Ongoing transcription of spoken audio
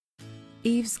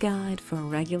Eve's Guide for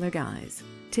Regular Guys.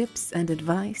 Tips and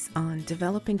advice on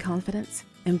developing confidence,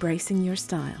 embracing your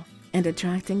style, and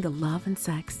attracting the love and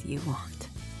sex you want.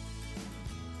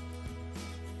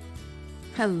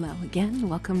 Hello again.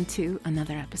 Welcome to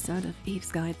another episode of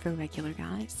Eve's Guide for Regular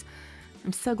Guys.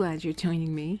 I'm so glad you're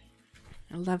joining me.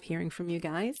 I love hearing from you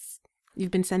guys.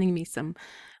 You've been sending me some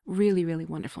really, really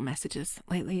wonderful messages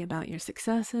lately about your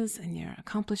successes and your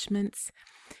accomplishments,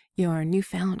 your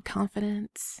newfound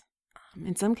confidence,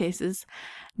 in some cases,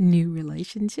 new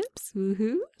relationships.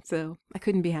 Woohoo! So I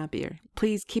couldn't be happier.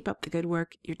 Please keep up the good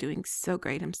work. You're doing so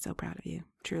great. I'm so proud of you,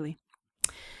 truly.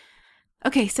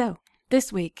 Okay, so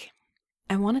this week,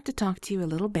 I wanted to talk to you a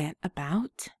little bit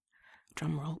about,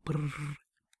 drumroll,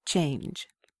 change.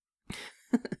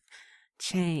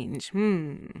 Change.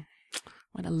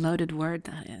 What a loaded word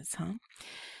that is, huh?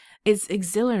 It's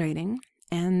exhilarating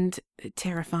and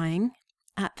terrifying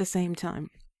at the same time.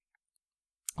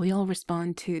 We all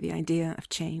respond to the idea of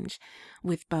change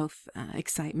with both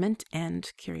excitement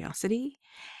and curiosity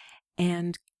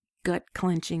and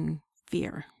gut-clenching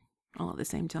fear all at the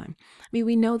same time. I mean,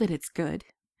 we know that it's good.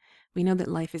 We know that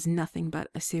life is nothing but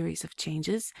a series of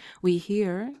changes. We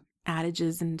hear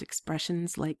adages and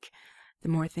expressions like, the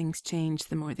more things change,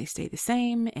 the more they stay the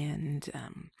same. And,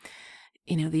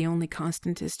 the only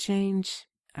constant is change.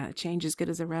 Change is good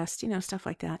as a rest, stuff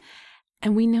like that.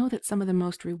 And we know that some of the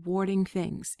most rewarding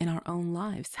things in our own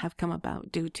lives have come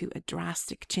about due to a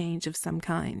drastic change of some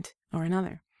kind or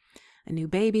another. A new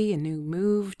baby, a new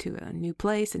move to a new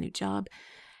place, a new job.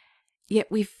 Yet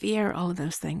we fear all of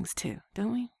those things too,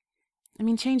 don't we? I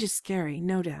mean, change is scary,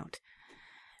 no doubt.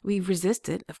 We resist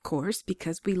it, of course,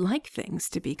 because we like things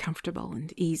to be comfortable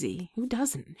and easy. Who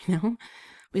doesn't,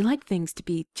 We like things to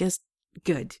be just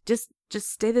good. Just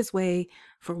stay this way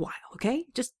for a while, okay?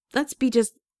 Let's be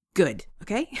just good,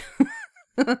 okay?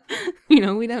 We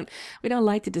don't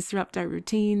like to disrupt our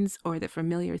routines or the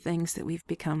familiar things that we've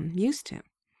become used to.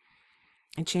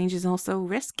 And change is also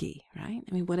risky, right?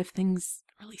 I mean, what if things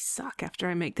really suck after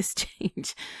I make this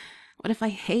change? What if I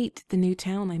hate the new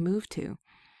town I moved to?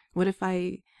 What if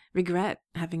I regret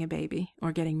having a baby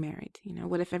or getting married?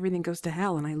 What if everything goes to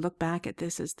hell and I look back at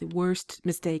this as the worst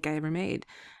mistake I ever made?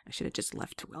 I should have just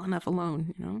left well enough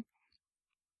alone,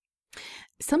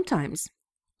 Sometimes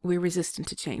we're resistant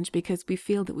to change because we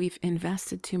feel that we've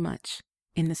invested too much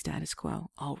in the status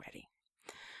quo already.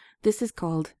 This is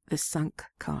called the sunk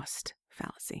cost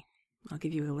fallacy. I'll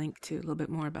give you a link to a little bit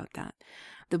more about that.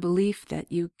 The belief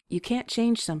that you can't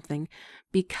change something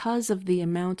because of the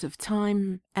amount of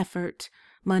time, effort,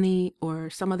 money,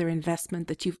 or some other investment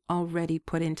that you've already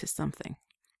put into something.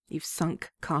 You've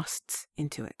sunk costs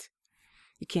into it.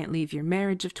 You can't leave your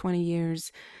marriage of 20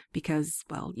 years because,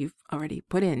 you've already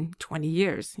put in 20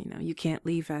 years. You can't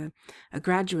leave a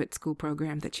graduate school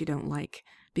program that you don't like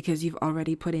because you've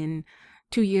already put in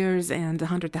 2 years and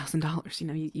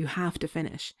 $100,000. You have to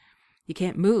finish. You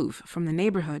can't move from the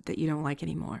neighborhood that you don't like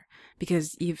anymore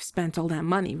because you've spent all that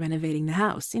money renovating the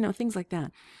house, things like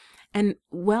that. And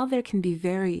while there can be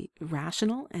very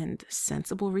rational and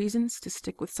sensible reasons to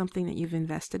stick with something that you've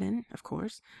invested in, of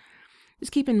course,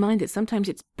 just keep in mind that sometimes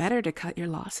it's better to cut your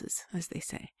losses, as they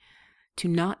say, to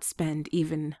not spend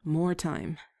even more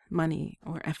time, money,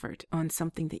 or effort on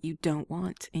something that you don't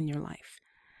want in your life.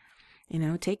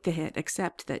 Take the hit,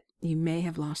 accept that you may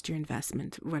have lost your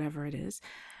investment, whatever it is,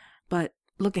 but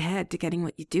look ahead to getting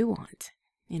what you do want.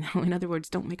 In other words,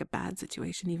 don't make a bad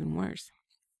situation even worse.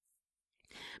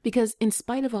 Because in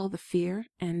spite of all the fear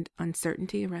and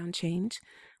uncertainty around change,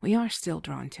 we are still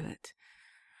drawn to it.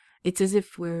 It's as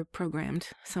if we're programmed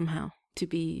somehow to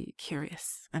be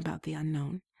curious about the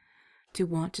unknown, to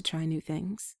want to try new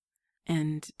things,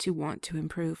 and to want to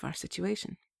improve our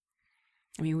situation.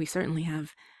 I mean, we certainly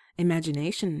have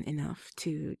imagination enough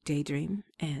to daydream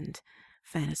and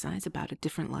fantasize about a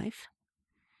different life.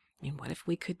 I mean, what if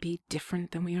we could be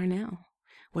different than we are now?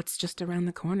 What's just around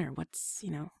the corner? What's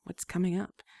coming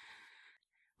up?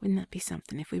 Wouldn't that be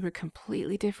something if we were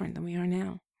completely different than we are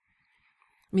now?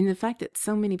 I mean, the fact that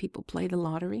so many people play the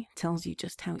lottery tells you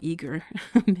just how eager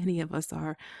many of us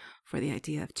are for the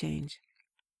idea of change.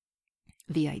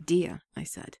 The idea, I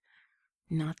said,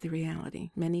 not the reality.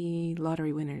 Many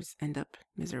lottery winners end up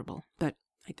miserable, but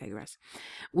I digress.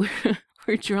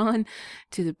 We're drawn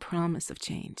to the promise of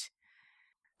change,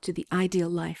 to the ideal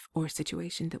life or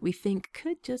situation that we think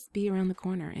could just be around the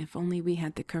corner if only we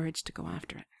had the courage to go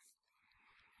after it.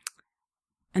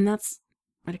 And that's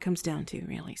what it comes down to,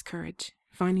 really, is courage,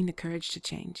 finding the courage to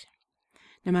change.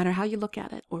 No matter how you look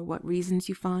at it or what reasons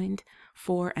you find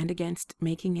for and against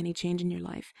making any change in your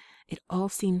life, it all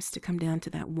seems to come down to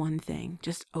that one thing,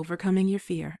 just overcoming your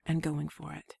fear and going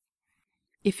for it.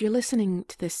 If you're listening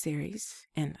to this series,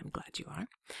 and I'm glad you are,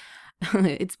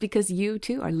 it's because you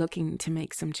too are looking to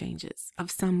make some changes of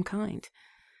some kind.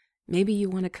 Maybe you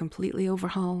want to completely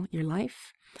overhaul your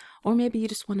life, or maybe you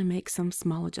just want to make some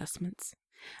small adjustments.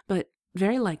 But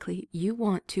very likely, you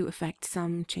want to affect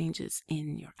some changes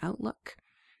in your outlook,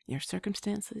 your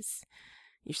circumstances,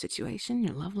 your situation,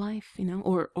 your love life,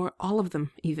 or all of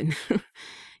them even.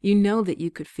 You know that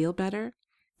you could feel better,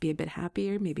 be a bit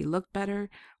happier, maybe look better,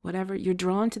 whatever. You're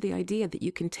drawn to the idea that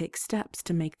you can take steps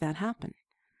to make that happen.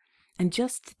 And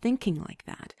just thinking like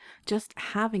that, just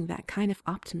having that kind of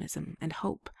optimism and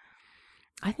hope,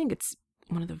 I think it's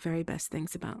one of the very best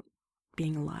things about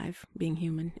being alive, being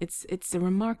human. It's a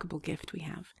remarkable gift we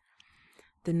have.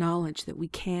 The knowledge that we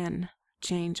can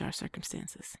change our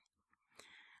circumstances.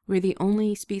 We're the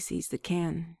only species that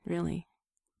can, really.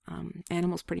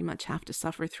 Animals pretty much have to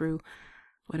suffer through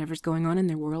whatever's going on in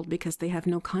their world because they have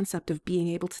no concept of being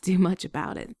able to do much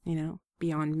about it,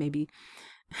 beyond maybe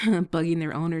bugging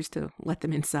their owners to let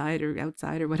them inside or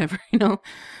outside or whatever,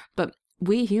 But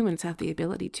we humans have the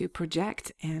ability to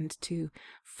project and to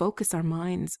focus our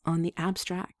minds on the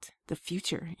abstract, the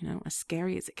future, as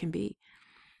scary as it can be,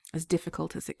 as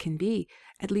difficult as it can be.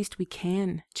 At least we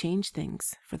can change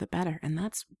things for the better, and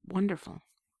that's wonderful.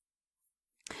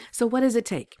 So what does it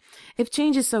take? If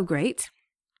change is so great,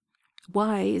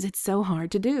 why is it so hard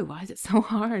to do? Why is it so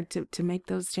hard to make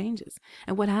those changes?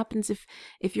 And what happens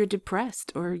if you're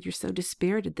depressed or you're so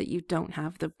dispirited that you don't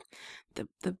have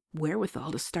the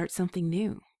wherewithal to start something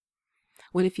new?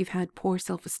 What if you've had poor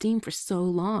self-esteem for so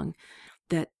long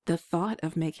that the thought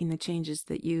of making the changes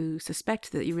that you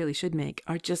suspect that you really should make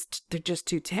they're just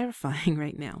too terrifying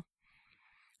right now?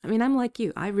 I mean, I'm like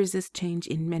you. I resist change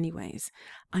in many ways.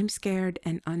 I'm scared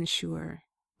and unsure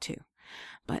too.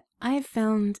 But I have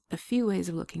found a few ways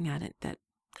of looking at it that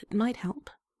might help.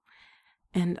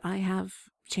 And I have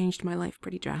changed my life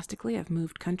pretty drastically. I've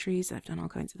moved countries. I've done all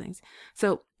kinds of things.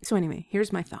 So anyway,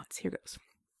 here's my thoughts. Here goes.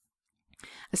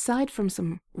 Aside from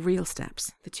some real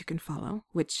steps that you can follow,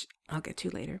 which I'll get to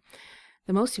later,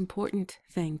 the most important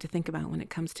thing to think about when it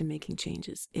comes to making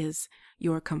changes is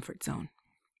your comfort zone.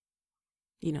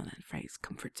 You know that phrase,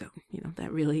 comfort zone,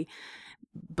 that really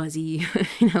buzzy,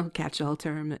 catch-all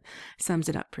term that sums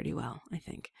it up pretty well, I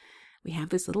think. We have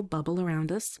this little bubble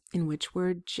around us in which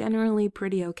we're generally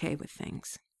pretty okay with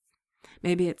things.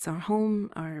 Maybe it's our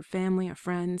home, our family, our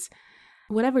friends,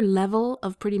 whatever level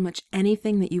of pretty much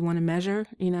anything that you want to measure,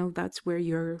 that's where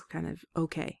you're kind of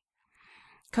okay.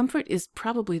 Comfort is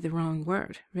probably the wrong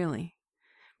word, really,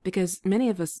 because many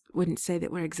of us wouldn't say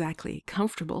that we're exactly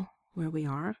comfortable where we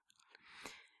are.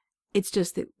 It's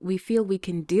just that we feel we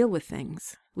can deal with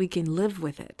things. We can live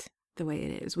with it the way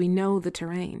it is. We know the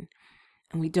terrain,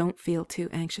 and we don't feel too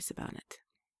anxious about it.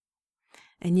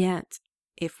 And yet,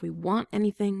 if we want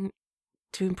anything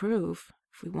to improve,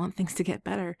 if we want things to get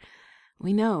better,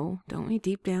 we know, don't we,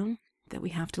 deep down, that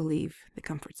we have to leave the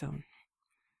comfort zone.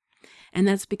 And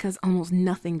that's because almost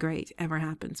nothing great ever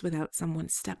happens without someone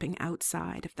stepping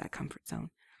outside of that comfort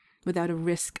zone, without a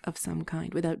risk of some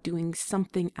kind, without doing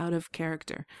something out of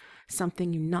character,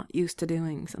 something you're not used to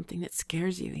doing, something that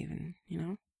scares you even,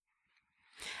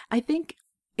 I think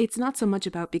it's not so much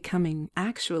about becoming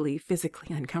actually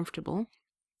physically uncomfortable.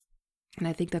 And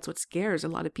I think that's what scares a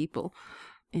lot of people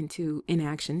into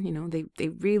inaction. They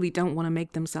really don't want to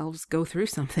make themselves go through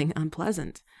something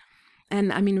unpleasant.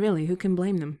 And I mean, really, who can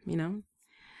blame them,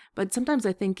 But sometimes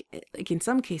I think, like in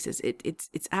some cases,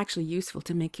 it's actually useful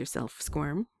to make yourself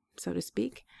squirm, so to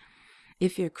speak.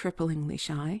 If you're cripplingly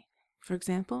shy, for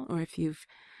example, or if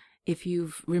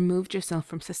you've removed yourself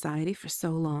from society for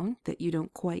so long that you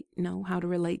don't quite know how to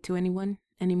relate to anyone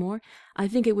anymore, I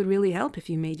think it would really help if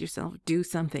you made yourself do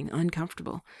something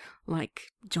uncomfortable,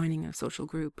 like joining a social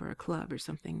group or a club or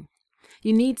something.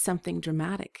 You need something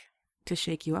dramatic to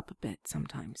shake you up a bit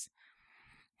sometimes.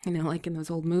 Like in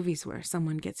those old movies where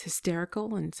someone gets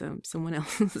hysterical and so someone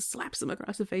else slaps them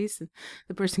across the face and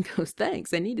the person goes,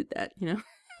 "Thanks, I needed that,"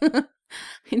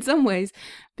 In some ways,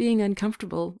 being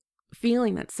uncomfortable,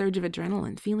 feeling that surge of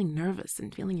adrenaline, feeling nervous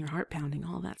and feeling your heart pounding,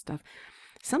 all that stuff,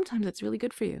 sometimes it's really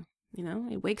good for you.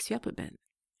 It wakes you up a bit.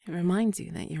 It reminds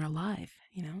you that you're alive,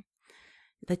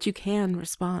 that you can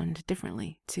respond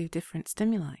differently to different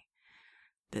stimuli,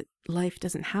 that life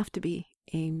doesn't have to be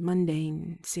a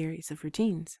mundane series of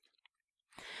routines.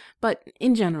 But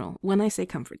in general, when I say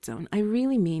comfort zone, I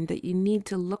really mean that you need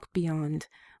to look beyond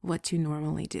what you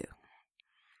normally do,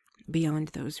 beyond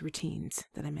those routines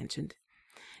that I mentioned.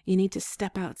 You need to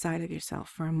step outside of yourself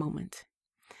for a moment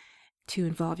to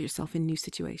involve yourself in new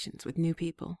situations with new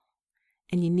people.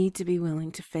 And you need to be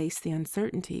willing to face the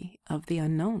uncertainty of the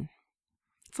unknown.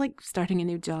 It's like starting a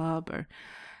new job or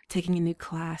taking a new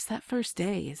class. That first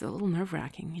day is a little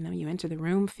nerve-wracking. You enter the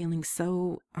room feeling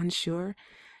so unsure.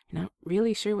 You're not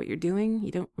really sure what you're doing.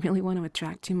 You don't really want to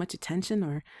attract too much attention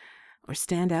or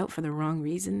stand out for the wrong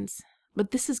reasons.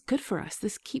 But this is good for us.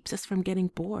 This keeps us from getting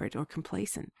bored or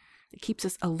complacent. It keeps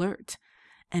us alert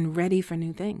and ready for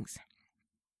new things.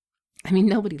 I mean,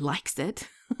 nobody likes it.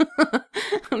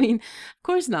 I mean, of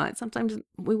course not. Sometimes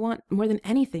we want more than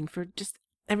anything for just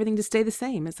everything to stay the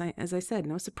same. As I said,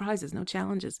 no surprises, no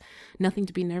challenges, nothing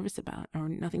to be nervous about or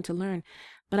nothing to learn.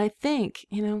 But I think,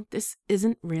 this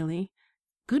isn't really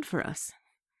good for us.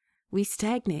 We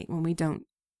stagnate when we don't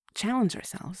challenge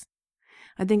ourselves.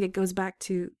 I think it goes back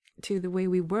to the way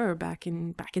we were back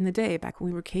in the day, back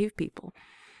when we were cave people.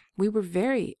 We were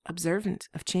very observant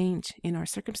of change in our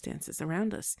circumstances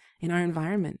around us, in our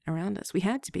environment around us. We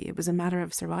had to be. It was a matter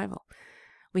of survival.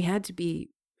 We had to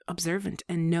be observant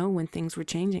and know when things were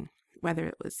changing, whether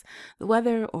it was the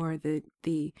weather or the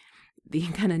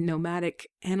kind of nomadic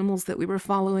animals that we were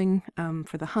following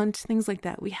for the hunt, things like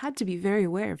that. We had to be very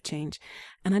aware of change.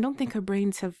 And I don't think our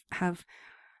brains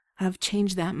have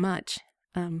changed that much.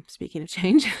 Speaking of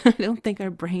change, I don't think our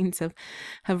brains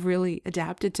have really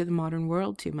adapted to the modern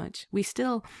world too much. We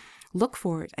still look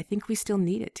for it. I think we still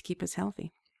need it to keep us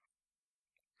healthy.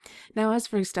 Now, as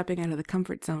for stepping out of the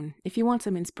comfort zone, if you want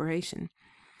some inspiration,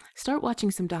 start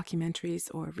watching some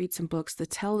documentaries or read some books that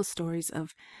tell the stories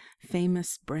of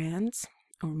famous brands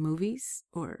or movies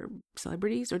or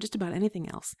celebrities or just about anything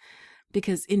else.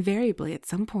 Because invariably at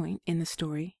some point in the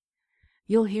story,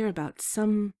 you'll hear about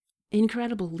some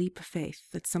incredible leap of faith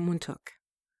that someone took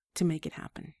to make it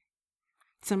happen.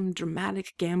 Some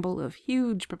dramatic gamble of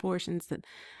huge proportions that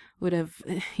would have,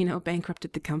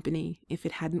 bankrupted the company if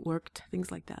it hadn't worked, things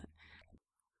like that.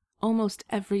 Almost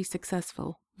every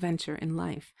successful venture in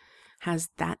life has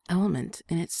that element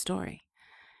in its story.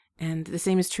 And the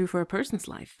same is true for a person's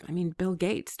life. I mean, Bill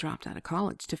Gates dropped out of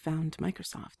college to found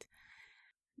Microsoft.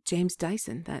 James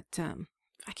Dyson, that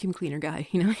vacuum cleaner guy,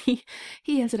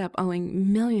 he ended up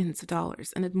owing millions of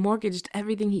dollars and had mortgaged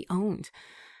everything he owned,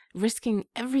 risking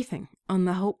everything on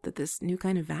the hope that this new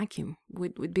kind of vacuum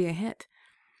would be a hit.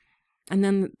 And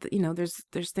then,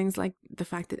 there's things like the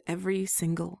fact that every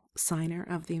single signer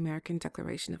of the American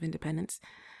Declaration of Independence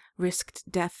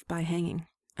risked death by hanging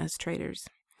as traitors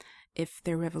if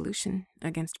their revolution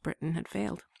against Britain had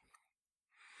failed.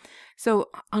 So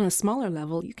on a smaller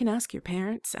level, you can ask your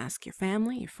parents, ask your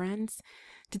family, your friends,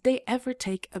 did they ever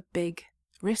take a big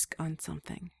risk on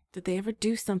something? Did they ever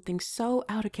do something so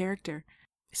out of character,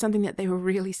 something that they were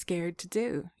really scared to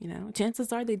do?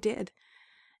 Chances are they did.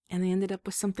 And they ended up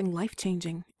with something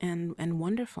life-changing and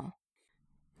wonderful.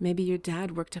 Maybe your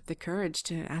dad worked up the courage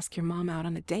to ask your mom out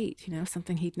on a date,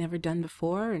 something he'd never done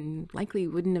before and likely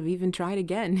wouldn't have even tried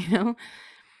again,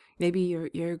 Maybe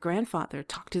your grandfather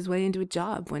talked his way into a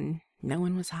job when no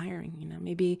one was hiring,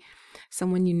 Maybe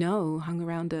someone hung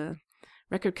around a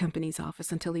record company's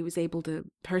office until he was able to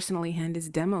personally hand his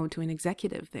demo to an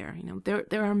executive there.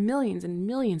 There are millions and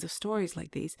millions of stories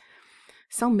like these.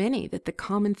 So many that the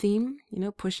common theme,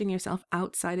 pushing yourself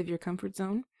outside of your comfort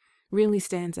zone, really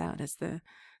stands out as the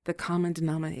common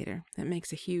denominator that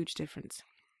makes a huge difference.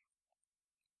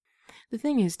 The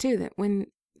thing is, too, that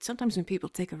sometimes when people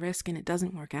take a risk and it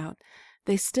doesn't work out,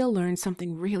 they still learn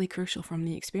something really crucial from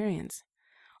the experience.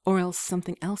 Or else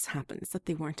something else happens that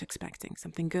they weren't expecting,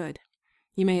 something good.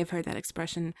 You may have heard that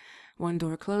expression, one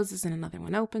door closes and another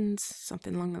one opens,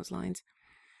 something along those lines.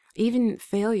 Even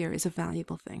failure is a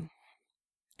valuable thing.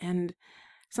 And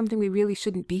something we really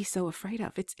shouldn't be so afraid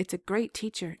of. It's a great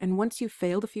teacher. And once you've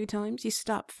failed a few times, you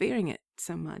stop fearing it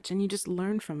so much and you just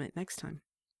learn from it next time.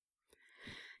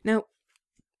 Now,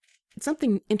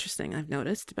 something interesting I've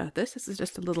noticed about this is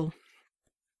just a little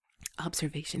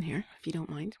observation here, if you don't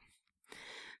mind.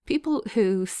 People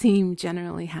who seem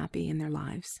generally happy in their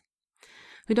lives,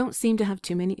 who don't seem to have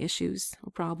too many issues or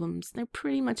problems, they're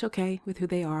pretty much okay with who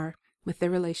they are, with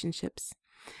their relationships,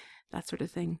 that sort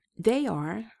of thing. They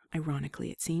are,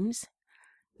 ironically it seems,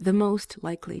 the most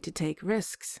likely to take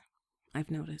risks,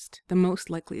 I've noticed, the most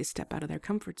likely to step out of their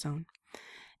comfort zone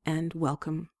and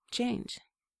welcome change.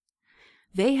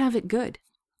 They have it good,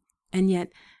 and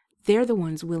yet they're the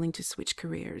ones willing to switch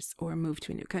careers or move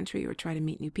to a new country or try to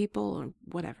meet new people or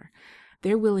whatever.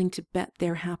 They're willing to bet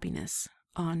their happiness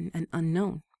on an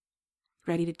unknown,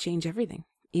 ready to change everything,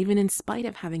 even in spite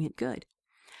of having it good.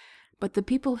 But the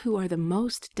people who are the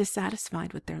most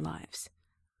dissatisfied with their lives,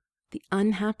 the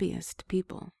unhappiest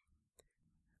people,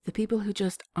 the people who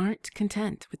just aren't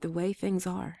content with the way things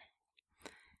are,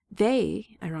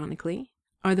 they, ironically,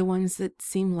 are the ones that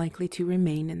seem likely to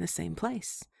remain in the same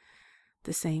place.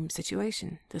 the same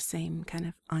situation, the same kind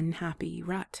of unhappy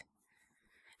rut.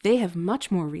 They have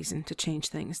much more reason to change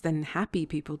things than happy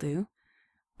people do,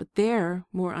 but they're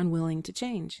more unwilling to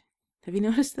change. Have you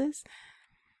noticed this?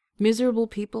 Miserable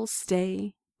people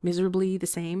stay miserably the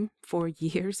same for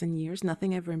years and years.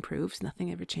 Nothing ever improves.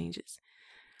 Nothing ever changes.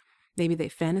 Maybe they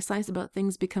fantasize about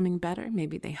things becoming better.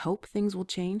 Maybe they hope things will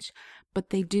change, but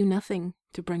they do nothing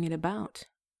to bring it about.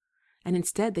 And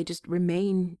instead, they just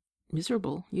remain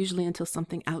miserable, usually until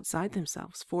something outside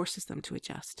themselves forces them to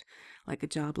adjust, like a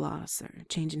job loss or a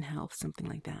change in health, something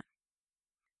like that.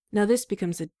 Now, this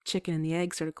becomes a chicken and the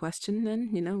egg sort of question, then,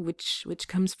 which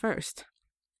comes first?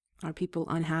 Are people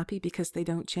unhappy because they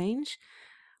don't change?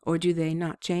 Or do they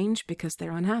not change because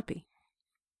they're unhappy?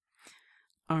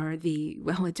 Are the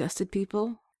well-adjusted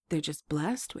people, they're just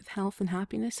blessed with health and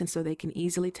happiness, and so they can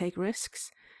easily take risks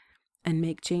and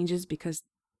make changes because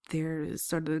they're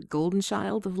sort of the golden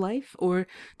child of life? Or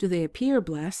do they appear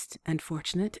blessed and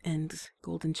fortunate and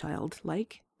golden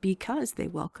child-like because they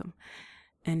welcome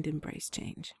and embrace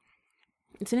change?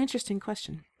 It's an interesting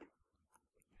question.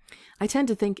 I tend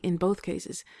to think in both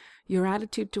cases, your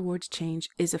attitude towards change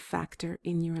is a factor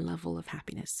in your level of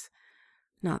happiness,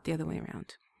 not the other way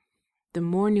around. The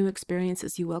more new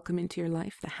experiences you welcome into your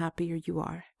life, the happier you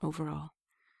are overall.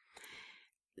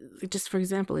 Just for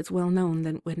example, it's well known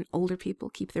that when older people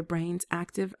keep their brains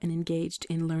active and engaged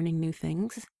in learning new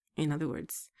things, in other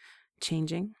words,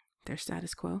 changing their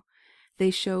status quo,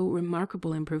 they show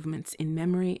remarkable improvements in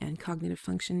memory and cognitive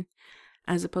function,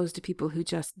 as opposed to people who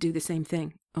just do the same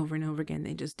thing over and over again.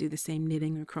 They just do the same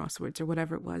knitting or crosswords or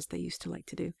whatever it was they used to like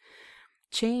to do.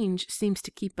 Change seems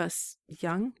to keep us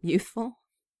young, youthful,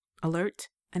 alert,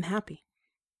 and happy.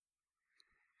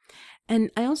 And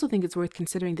I also think it's worth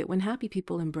considering that when happy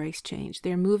people embrace change,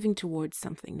 they're moving towards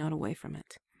something, not away from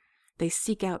it. They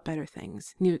seek out better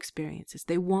things, new experiences.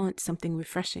 They want something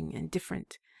refreshing and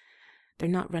different. They're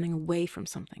not running away from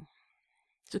something.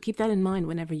 So keep that in mind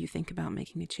whenever you think about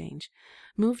making a change.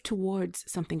 Move towards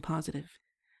something positive,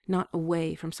 not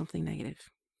away from something negative.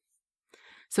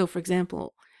 So, for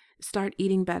example, start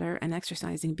eating better and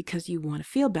exercising because you want to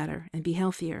feel better and be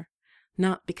healthier,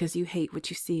 not because you hate what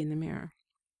you see in the mirror.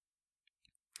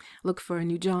 Look for a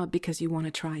new job because you want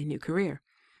to try a new career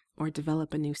or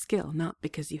develop a new skill, not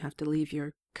because you have to leave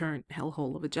your current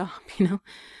hellhole of a job,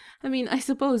 I mean, I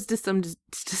suppose to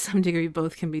some degree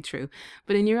both can be true,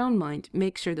 but in your own mind,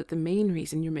 make sure that the main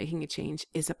reason you're making a change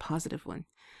is a positive one,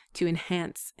 to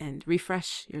enhance and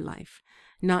refresh your life,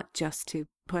 not just to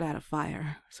put out a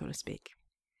fire, so to speak.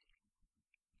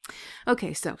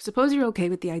 Okay, so suppose you're okay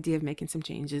with the idea of making some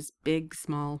changes, big,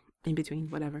 small, in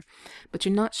between, whatever, but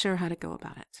you're not sure how to go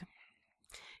about it.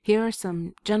 Here are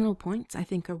some general points I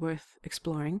think are worth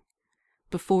exploring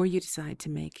before you decide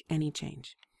to make any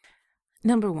change.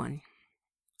 Number 1,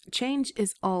 change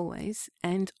is always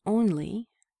and only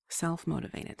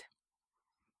self-motivated.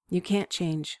 You can't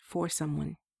change for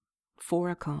someone,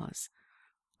 for a cause,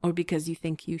 or because you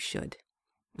think you should.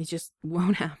 It just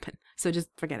won't happen. So just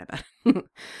forget about it.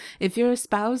 If your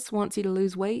spouse wants you to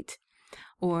lose weight,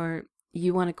 or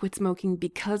you want to quit smoking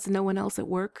because no one else at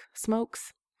work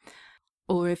smokes,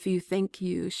 or if you think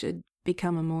you should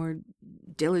become a more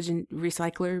diligent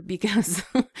recycler because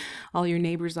all your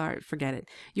neighbors are, forget it.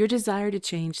 Your desire to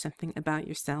change something about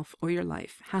yourself or your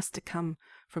life has to come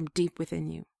from deep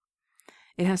within you.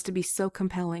 It has to be so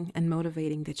compelling and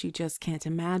motivating that you just can't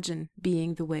imagine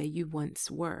being the way you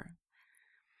once were.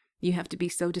 You have to be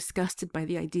so disgusted by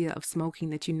the idea of smoking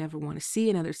that you never want to see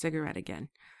another cigarette again.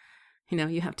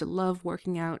 You have to love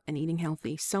working out and eating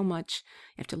healthy so much.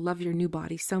 You have to love your new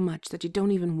body so much that you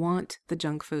don't even want the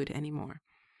junk food anymore.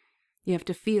 You have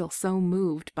to feel so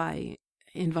moved by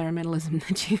environmentalism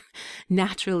that you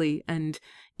naturally and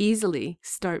easily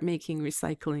start making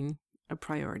recycling a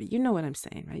priority. You know what I'm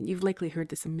saying, right? You've likely heard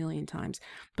this a million times,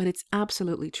 but it's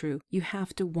absolutely true. You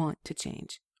have to want to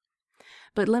change.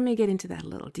 But let me get into that a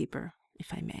little deeper,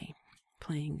 if I may,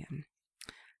 playing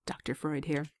Dr. Freud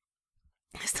here.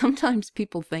 Sometimes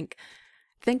people think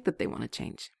that they want to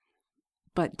change,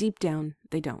 but deep down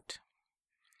they don't.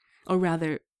 Or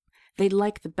rather, they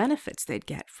like the benefits they'd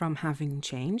get from having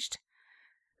changed,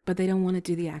 but they don't want to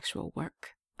do the actual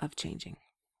work of changing.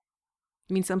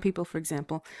 I mean, some people, for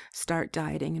example, start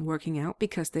dieting and working out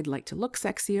because they'd like to look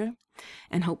sexier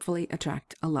and hopefully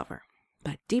attract a lover.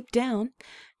 But deep down,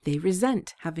 they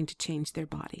resent having to change their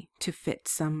body to fit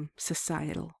some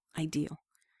societal ideal.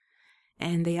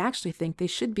 And they actually think they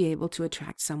should be able to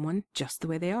attract someone just the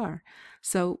way they are.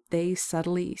 So they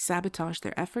subtly sabotage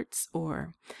their efforts,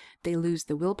 or they lose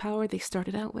the willpower they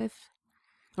started out with.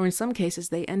 Or in some cases,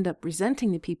 they end up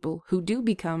resenting the people who do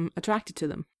become attracted to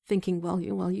them thinking, well,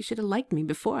 you should have liked me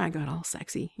before I got all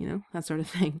sexy, that sort of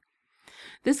thing.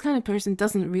 This kind of person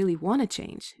doesn't really want to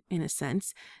change, in a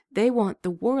sense. They want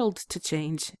the world to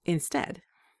change instead.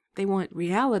 They want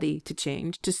reality to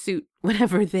change to suit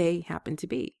whatever they happen to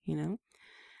be,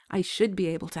 I should be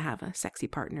able to have a sexy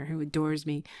partner who adores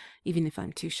me, even if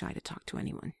I'm too shy to talk to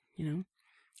anyone,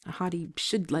 A hottie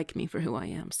should like me for who I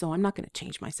am, so I'm not going to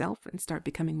change myself and start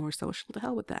becoming more social. To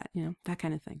hell with that, that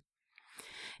kind of thing.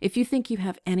 If you think you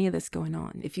have any of this going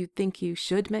on, if you think you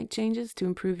should make changes to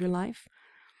improve your life,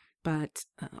 but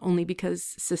only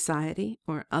because society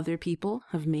or other people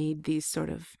have made these sort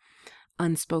of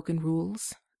unspoken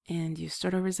rules and you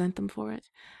sort of resent them for it,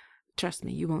 trust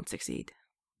me, you won't succeed.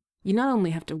 You not only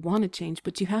have to want to change,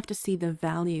 but you have to see the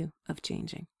value of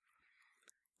changing.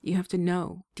 You have to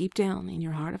know deep down in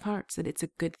your heart of hearts that it's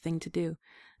a good thing to do,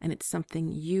 and it's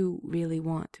something you really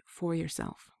want for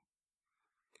yourself.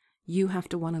 You have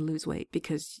to want to lose weight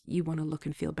because you want to look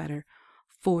and feel better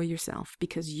for yourself,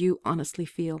 because you honestly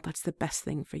feel that's the best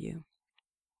thing for you.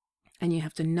 And you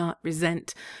have to not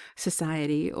resent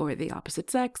society or the opposite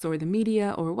sex or the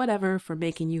media or whatever for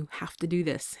making you have to do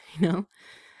this,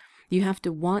 You have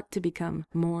to want to become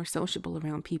more sociable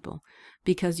around people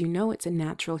because it's a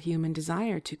natural human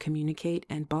desire to communicate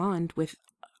and bond with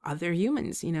other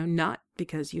humans, not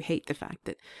because you hate the fact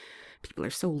that people are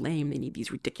so lame, they need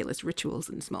these ridiculous rituals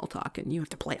and small talk and you have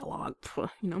to play along,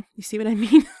 you see what I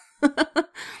mean?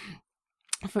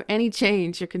 For any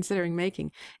change you're considering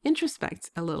making,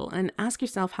 introspect a little and ask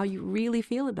yourself how you really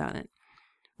feel about it.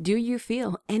 Do you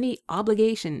feel any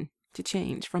obligation to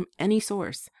change from any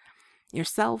source?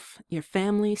 Yourself, your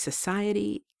family,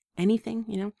 society,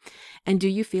 anything, And do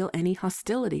you feel any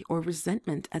hostility or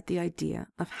resentment at the idea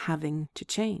of having to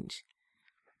change?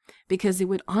 Because it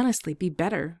would honestly be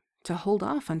better to hold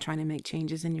off on trying to make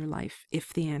changes in your life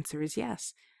if the answer is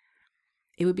yes.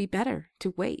 It would be better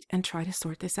to wait and try to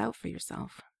sort this out for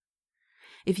yourself.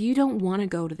 If you don't want to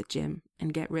go to the gym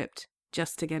and get ripped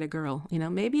just to get a girl,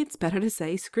 maybe it's better to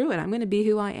say, screw it, I'm going to be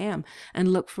who I am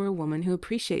and look for a woman who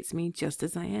appreciates me just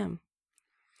as I am.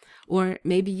 Or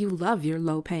maybe you love your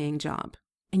low-paying job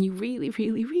and you really,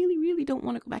 really, really, really don't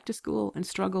want to go back to school and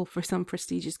struggle for some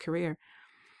prestigious career.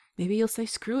 Maybe you'll say,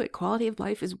 screw it, quality of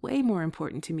life is way more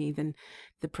important to me than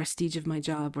the prestige of my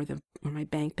job or my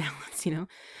bank balance,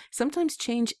 Sometimes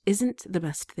change isn't the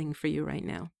best thing for you right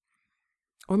now.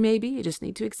 Or maybe you just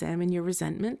need to examine your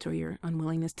resentment or your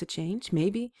unwillingness to change.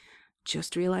 Maybe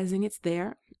just realizing it's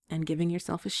there and giving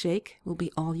yourself a shake will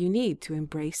be all you need to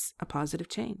embrace a positive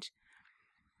change.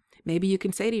 Maybe you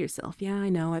can say to yourself, yeah, I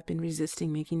know I've been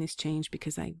resisting making this change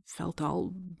because I felt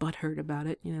all butthurt about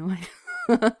it,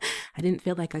 I didn't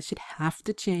feel like I should have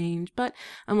to change, but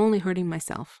I'm only hurting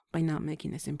myself by not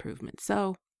making this improvement.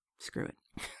 So, screw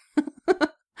it.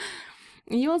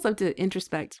 You also have to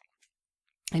introspect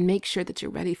and make sure that you're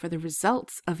ready for the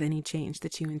results of any change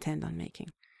that you intend on making.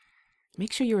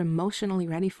 Make sure you're emotionally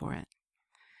ready for it.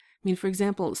 For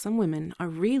example, some women are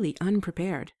really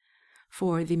unprepared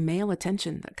for the male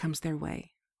attention that comes their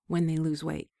way when they lose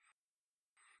weight.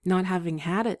 Not having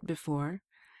had it before,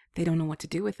 they don't know what to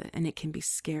do with it, and it can be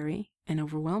scary and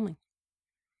overwhelming.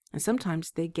 And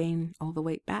sometimes they gain all the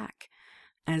weight back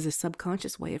as a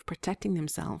subconscious way of protecting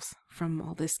themselves from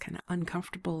all this kind of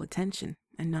uncomfortable attention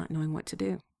and not knowing what to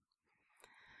do.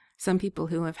 Some people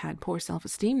who have had poor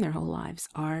self-esteem their whole lives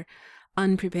are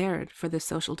unprepared for the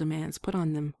social demands put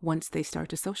on them once they start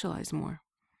to socialize more.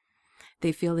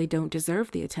 They feel they don't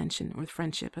deserve the attention or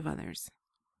friendship of others.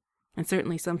 And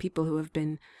certainly some people who have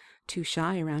been too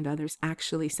shy around others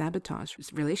actually sabotage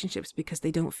relationships because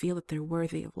they don't feel that they're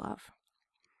worthy of love.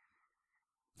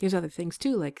 There's other things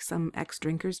too, like some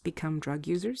ex-drinkers become drug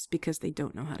users because they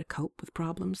don't know how to cope with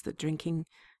problems that drinking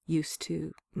used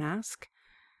to mask.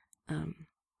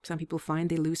 Some people find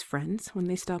they lose friends when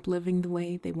they stop living the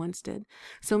way they once did.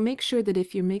 So make sure that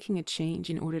if you're making a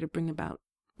change in order to bring about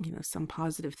some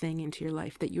positive thing into your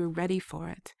life, that you're ready for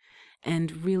it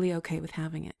and really okay with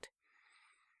having it.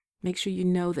 Make sure you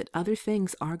know that other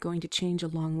things are going to change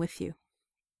along with you.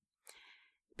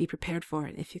 Be prepared for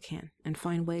it if you can, and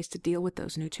find ways to deal with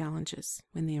those new challenges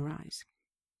when they arise.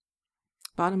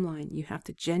 Bottom line, you have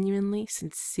to genuinely,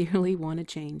 sincerely want to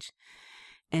change,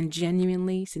 and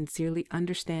genuinely, sincerely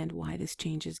understand why this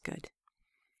change is good.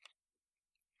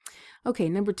 Okay,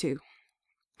 number 2.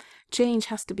 Change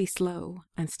has to be slow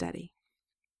and steady.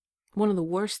 One of the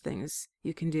worst things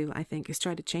you can do, I think, is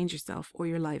try to change yourself or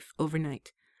your life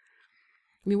overnight.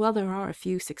 While there are a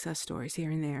few success stories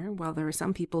here and there, while there are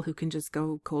some people who can just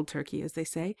go cold turkey, as they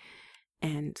say,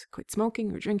 and quit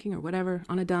smoking or drinking or whatever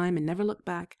on a dime and never look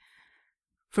back,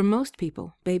 for most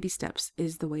people, baby steps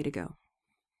is the way to go.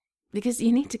 because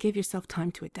you need to give yourself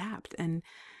time to adapt and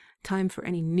time for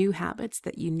any new habits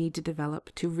that you need to develop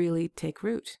to really take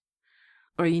root.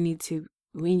 Or you need to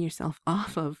wean yourself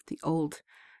off of the old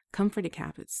comforting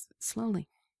habits slowly.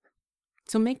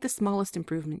 So make the smallest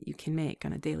improvement you can make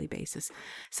on a daily basis,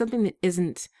 something that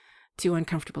isn't too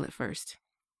uncomfortable at first,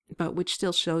 but which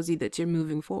still shows you that you're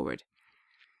moving forward.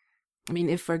 I mean,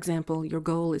 if, for example, your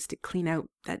goal is to clean out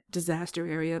that disaster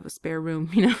area of a spare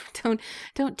room,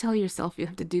 don't tell yourself you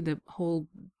have to do the whole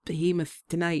behemoth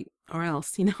tonight or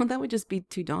else, that would just be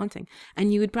too daunting.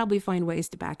 And you would probably find ways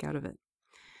to back out of it.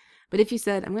 But if you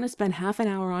said, I'm going to spend half an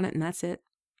hour on it and that's it,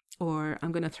 or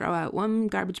I'm going to throw out one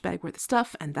garbage bag worth of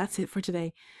stuff and that's it for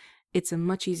today, it's a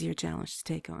much easier challenge to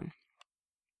take on.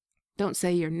 Don't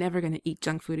say you're never going to eat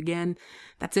junk food again.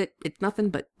 That's it. It's nothing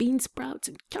but bean sprouts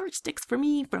and carrot sticks for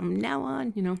me from now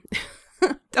on,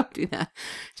 Don't do that.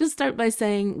 Just start by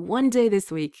saying, one day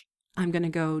this week, I'm going to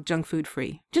go junk food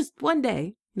free. Just one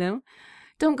day,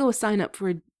 Don't go sign up for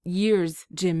a year's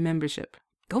gym membership.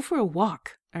 Go for a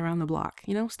walk around the block.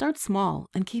 Start small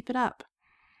and keep it up.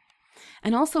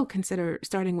 And also consider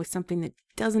starting with something that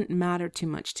doesn't matter too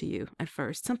much to you at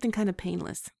first, something kind of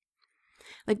painless.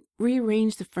 Like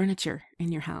rearrange the furniture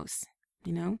in your house,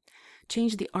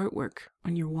 change the artwork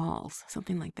on your walls,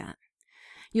 something like that.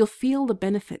 You'll feel the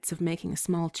benefits of making a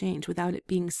small change without it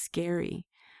being scary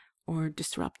or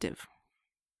disruptive.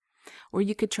 Or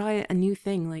you could try a new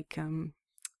thing like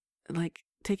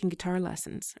taking guitar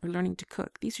lessons or learning to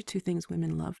cook. These are two things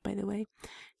women love, by the way.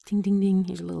 Ding, ding, ding.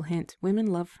 Here's a little hint. Women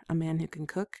love a man who can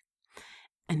cook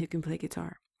and who can play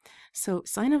guitar. So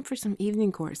sign up for some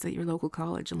evening course at your local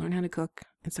college and learn how to cook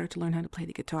and start to learn how to play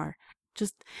the guitar.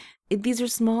 These are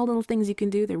small little things you can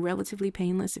do. They're relatively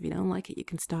painless. If you don't like it, you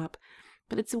can stop.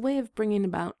 But it's a way of bringing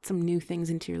about some new things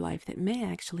into your life that may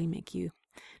actually make you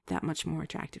that much more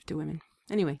attractive to women.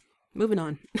 Anyway, moving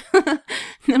on.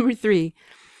 Number 3,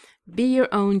 be your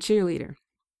own cheerleader.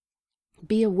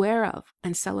 Be aware of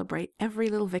and celebrate every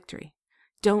little victory.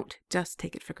 Don't just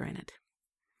take it for granted.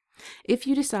 If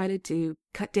you decided to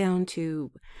cut down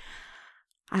to,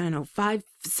 5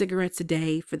 cigarettes a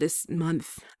day for this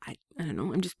month, I don't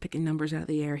know, I'm just picking numbers out of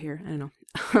the air here, I don't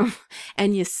know,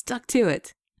 and you stuck to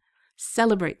it,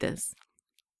 celebrate this.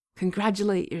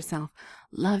 Congratulate yourself.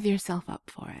 Love yourself up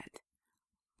for it.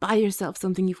 Buy yourself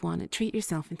something you've wanted. Treat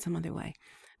yourself in some other way.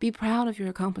 Be proud of your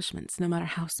accomplishments, no matter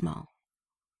how small.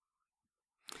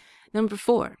 Number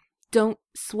 4, don't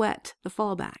sweat the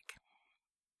fallback.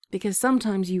 Because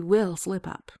sometimes you will slip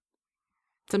up.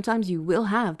 Sometimes you will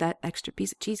have that extra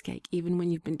piece of cheesecake, even when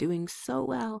you've been doing so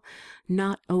well,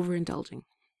 not overindulging.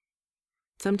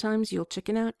 Sometimes you'll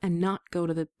chicken out and not go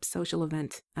to the social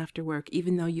event after work,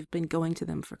 even though you've been going to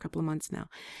them for a couple of months now.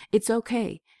 It's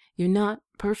okay. You're not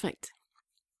perfect.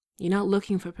 You're not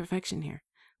looking for perfection here.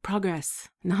 Progress,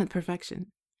 not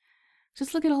perfection.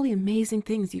 Just look at all the amazing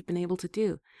things you've been able to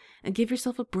do and give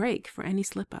yourself a break for any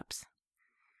slip-ups.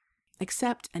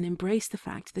 Accept and embrace the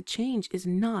fact that change is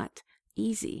not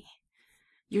easy.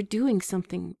 You're doing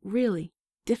something really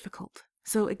difficult,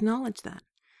 so acknowledge that.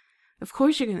 Of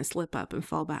course you're going to slip up and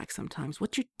fall back sometimes.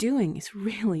 What you're doing is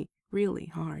really, really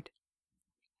hard.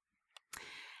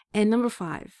 And number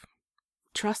 5,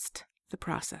 trust the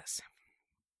process.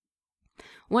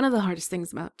 One of the hardest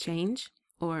things about change,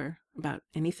 or about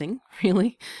anything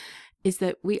really, is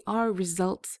that we are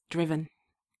results driven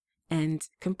and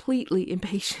completely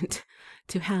impatient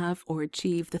to have or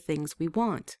achieve the things we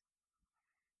want.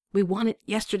 We want it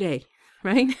yesterday,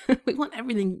 right? We want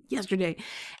everything yesterday.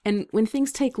 And when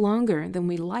things take longer than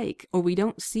we like, or we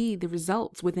don't see the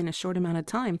results within a short amount of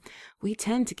time, we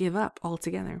tend to give up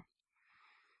altogether.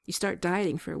 You start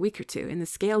dieting for a week or two and the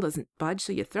scale doesn't budge,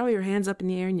 so you throw your hands up in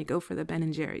the air and you go for the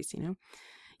Ben & Jerry's,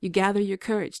 You gather your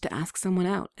courage to ask someone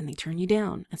out and they turn you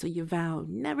down, and so you vow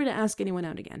never to ask anyone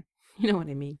out again. You know what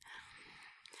I mean?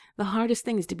 The hardest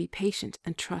thing is to be patient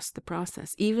and trust the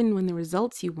process, even when the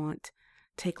results you want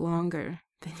take longer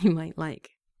than you might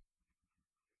like.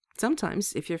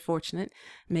 Sometimes, if you're fortunate,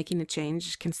 making a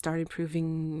change can start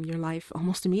improving your life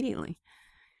almost immediately.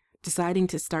 Deciding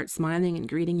to start smiling and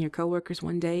greeting your coworkers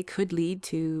one day could lead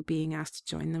to being asked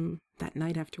to join them that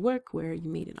night after work, where you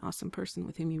meet an awesome person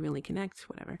with whom you really connect,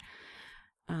 whatever.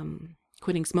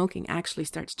 Quitting smoking actually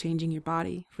starts changing your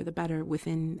body for the better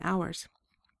within hours.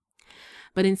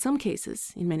 But in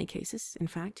many cases, in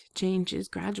fact, change is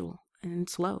gradual and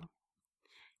slow.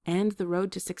 And the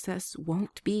road to success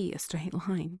won't be a straight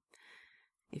line.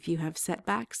 If you have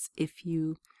setbacks, if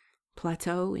you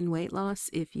plateau in weight loss,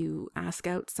 if you ask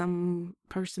out some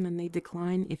person and they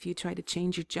decline, if you try to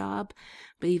change your job,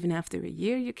 but even after a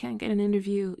year you can't get an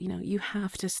interview, you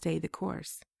have to stay the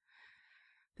course.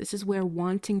 This is where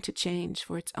wanting to change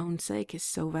for its own sake is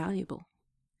so valuable.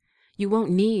 You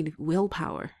won't need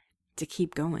willpower to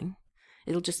keep going.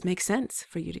 It'll just make sense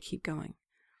for you to keep going.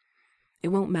 It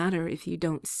won't matter if you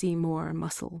don't see more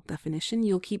muscle definition.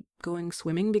 You'll keep going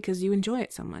swimming because you enjoy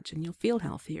it so much, and you'll feel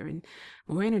healthier and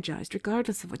more energized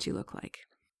regardless of what you look like.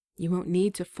 You won't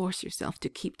need to force yourself to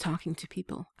keep talking to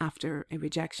people after a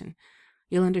rejection.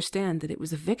 You'll understand that it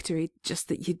was a victory just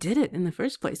that you did it in the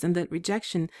first place, and that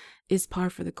rejection is par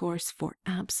for the course for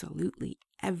absolutely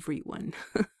everyone.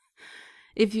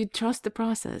 If you trust the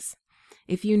process,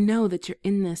 if you know that you're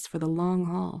in this for the long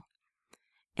haul,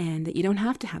 and that you don't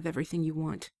have to have everything you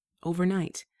want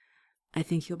overnight, I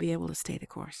think you'll be able to stay the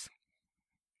course.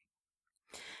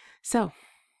 So,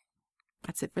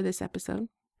 that's it for this episode.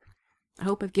 I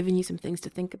hope I've given you some things to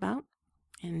think about,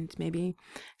 and maybe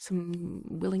some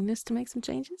willingness to make some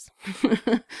changes.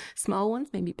 Small ones,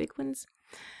 maybe big ones.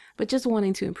 But just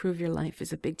wanting to improve your life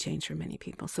is a big change for many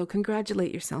people. So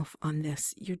congratulate yourself on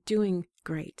this. You're doing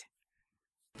great.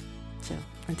 So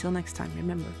until next time,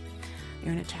 remember,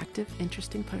 you're an attractive,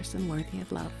 interesting person worthy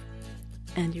of love,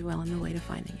 and you're well on the way to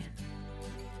finding it.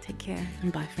 Take care,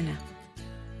 and bye for now.